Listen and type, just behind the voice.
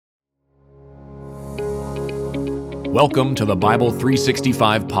Welcome to the Bible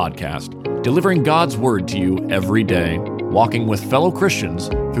 365 podcast, delivering God's Word to you every day, walking with fellow Christians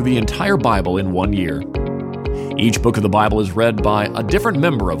through the entire Bible in 1 year. Each book of the Bible is read by a different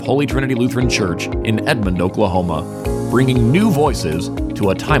member of Holy Trinity Lutheran Church in Edmond, Oklahoma, bringing new voices to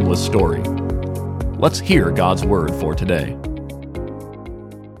a timeless story. Let's hear God's Word for today.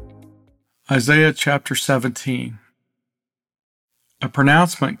 Isaiah chapter 17. A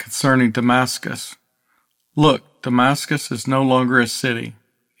pronouncement concerning Damascus. Look, Damascus is no longer a city.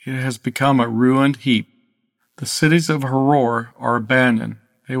 It has become a ruined heap. The cities of Horor are abandoned.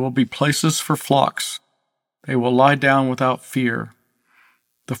 They will be places for flocks. They will lie down without fear.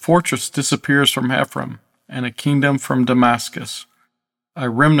 The fortress disappears from Ephraim, and a kingdom from Damascus. A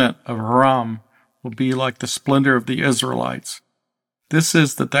remnant of Haram will be like the splendor of the Israelites. This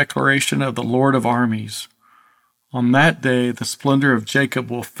is the declaration of the Lord of armies. On that day, the splendor of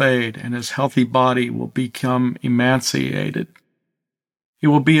Jacob will fade, and his healthy body will become emaciated. It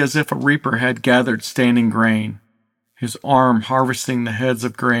will be as if a reaper had gathered standing grain, his arm harvesting the heads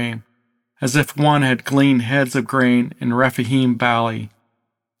of grain, as if one had gleaned heads of grain in Rephaim Valley.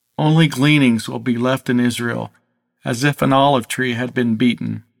 Only gleanings will be left in Israel, as if an olive tree had been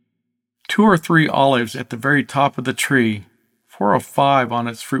beaten. 2 or 3 olives at the very top of the tree, 4 or 5 on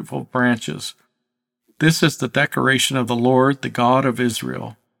its fruitful branches. This is the declaration of the Lord, the God of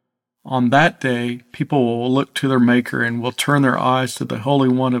Israel. On that day, people will look to their Maker and will turn their eyes to the Holy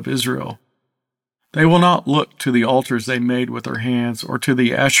One of Israel. They will not look to the altars they made with their hands or to the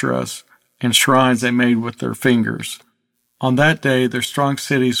Asherahs and shrines they made with their fingers. On that day, their strong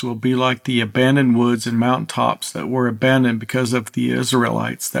cities will be like the abandoned woods and mountain tops that were abandoned because of the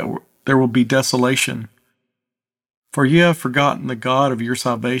Israelites. There will be desolation. For you have forgotten the God of your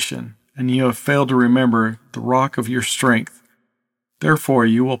salvation, and you have failed to remember the rock of your strength. Therefore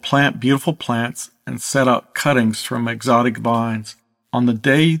you will plant beautiful plants and set up cuttings from exotic vines. On the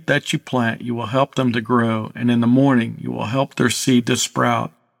day that you plant, you will help them to grow, and in the morning you will help their seed to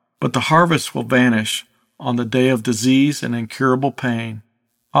sprout. But the harvest will vanish on the day of disease and incurable pain.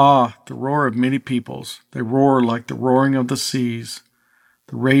 Ah, the roar of many peoples. They roar like the roaring of the seas,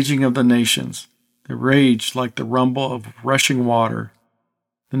 the raging of the nations. They rage like the rumble of rushing water.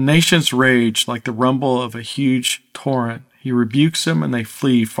 The nations rage like the rumble of a huge torrent. He rebukes them and they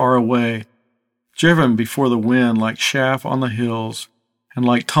flee far away, driven before the wind like chaff on the hills and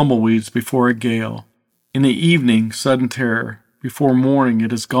like tumbleweeds before a gale. In the evening, sudden terror. Before morning,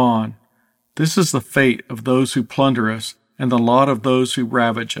 it is gone. This is the fate of those who plunder us and the lot of those who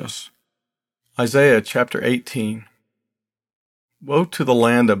ravage us. Isaiah chapter 18. Woe to the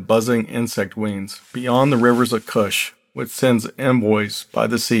land of buzzing insect wings, beyond the rivers of Cush, which sends envoys by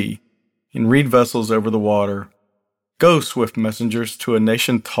the sea, in reed vessels over the water. Go, swift messengers, to a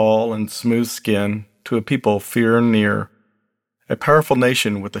nation tall and smooth skin, to a people far and near, a powerful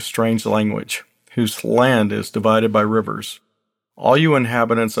nation with a strange language, whose land is divided by rivers. All you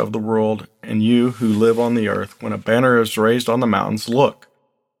inhabitants of the world, and you who live on the earth, when a banner is raised on the mountains, look.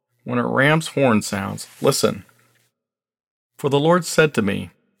 When a ram's horn sounds, listen. For the Lord said to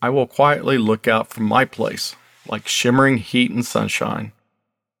me, I will quietly look out from my place, like shimmering heat in sunshine,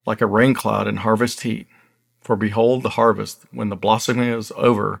 like a rain cloud in harvest heat. For behold the harvest, when the blossoming is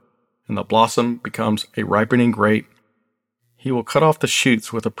over, and the blossom becomes a ripening grape. He will cut off the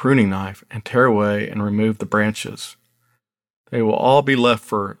shoots with a pruning knife, and tear away and remove the branches. They will all be left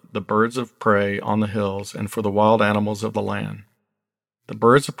for the birds of prey on the hills, and for the wild animals of the land. The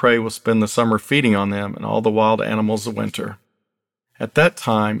birds of prey will spend the summer feeding on them, and all the wild animals the winter. At that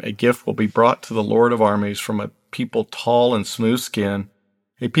time, a gift will be brought to the Lord of armies from a people tall and smooth skin,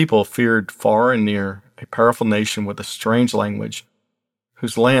 a people feared far and near, a powerful nation with a strange language,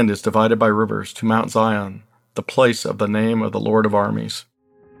 whose land is divided by rivers, to Mount Zion, the place of the name of the Lord of armies.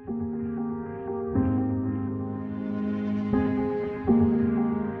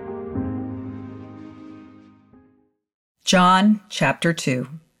 John chapter 2.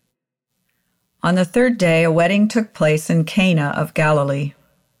 On the 3rd day, a wedding took place in Cana of Galilee.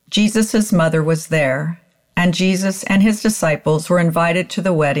 Jesus' mother was there, and Jesus and his disciples were invited to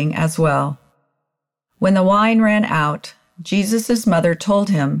the wedding as well. When the wine ran out, Jesus' mother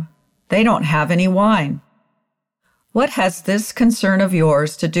told him, "They don't have any wine." "What has this concern of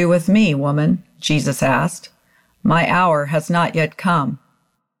yours to do with me, woman?" Jesus asked. "My hour has not yet come."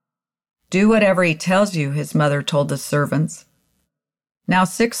 "Do whatever he tells you," his mother told the servants. Now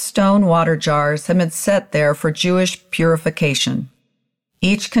 6 stone water jars had been set there for Jewish purification.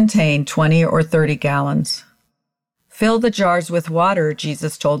 Each contained 20 or 30 gallons. "Fill the jars with water,"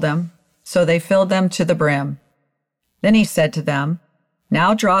 Jesus told them. So they filled them to the brim. Then he said to them,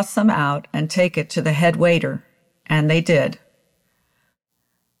 "Now draw some out and take it to the head waiter." and they did.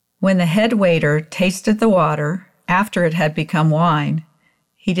 When the head waiter tasted the water after it had become wine,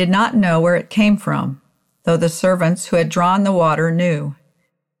 he did not know where it came from, though the servants who had drawn the water knew.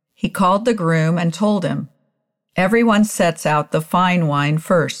 He called the groom and told him, "Everyone sets out the fine wine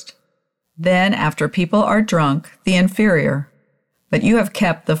first. Then, after people are drunk, the inferior. But you have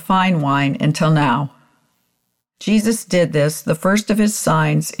kept the fine wine until now." Jesus did this, the first of his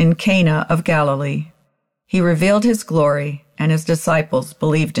signs, in Cana of Galilee. He revealed his glory, and his disciples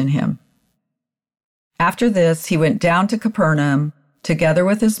believed in him. After this, he went down to Capernaum, together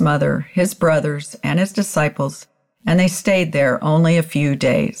with his mother, his brothers, and his disciples, and they stayed there only a few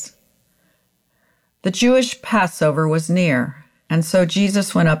days. The Jewish Passover was near, and so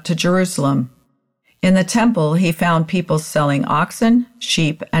Jesus went up to Jerusalem. In the temple, he found people selling oxen,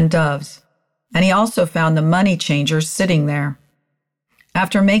 sheep, and doves, and he also found the money changers sitting there.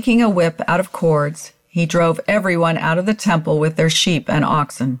 After making a whip out of cords, he drove everyone out of the temple with their sheep and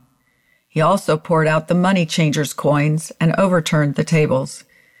oxen. He also poured out the money changers' coins and overturned the tables.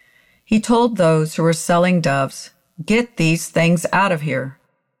 He told those who were selling doves, "Get these things out of here.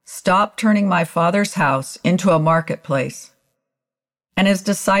 Stop turning my Father's house into a marketplace." And his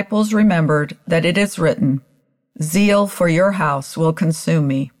disciples remembered that it is written, "Zeal for your house will consume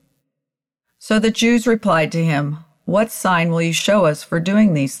me." So the Jews replied to him, "What sign will you show us for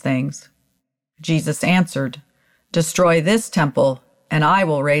doing these things?" Jesus answered, "Destroy this temple, and I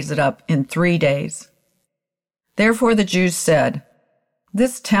will raise it up in 3 days." Therefore the Jews said,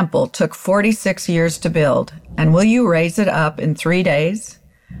 "This temple took 46 years to build, and will you raise it up in 3 days?"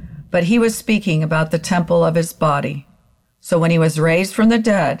 But he was speaking about the temple of his body. So when he was raised from the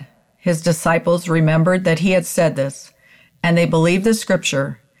dead, his disciples remembered that he had said this, and they believed the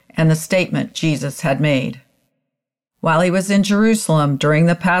scripture and the statement Jesus had made. While he was in Jerusalem during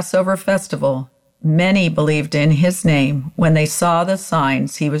the Passover festival, many believed in his name when they saw the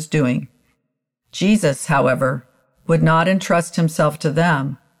signs he was doing. Jesus, however, would not entrust himself to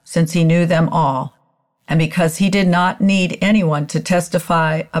them, since he knew them all, and because he did not need anyone to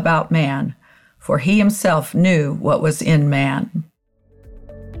testify about man, for he himself knew what was in man.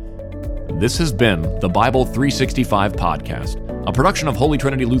 This has been the Bible 365 podcast, a production of Holy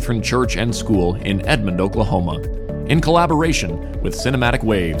Trinity Lutheran Church and School in Edmond, Oklahoma, in collaboration with Cinematic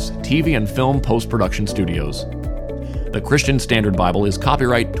Waves TV and Film Post-Production Studios. The Christian Standard Bible is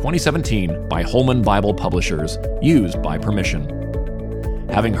copyright 2017 by Holman Bible Publishers, used by permission.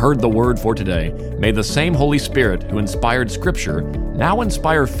 Having heard the word for today, may the same Holy Spirit who inspired Scripture now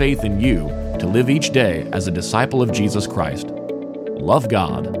inspire faith in you to live each day as a disciple of Jesus Christ. Love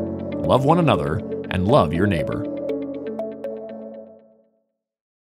God, love one another, and love your neighbor.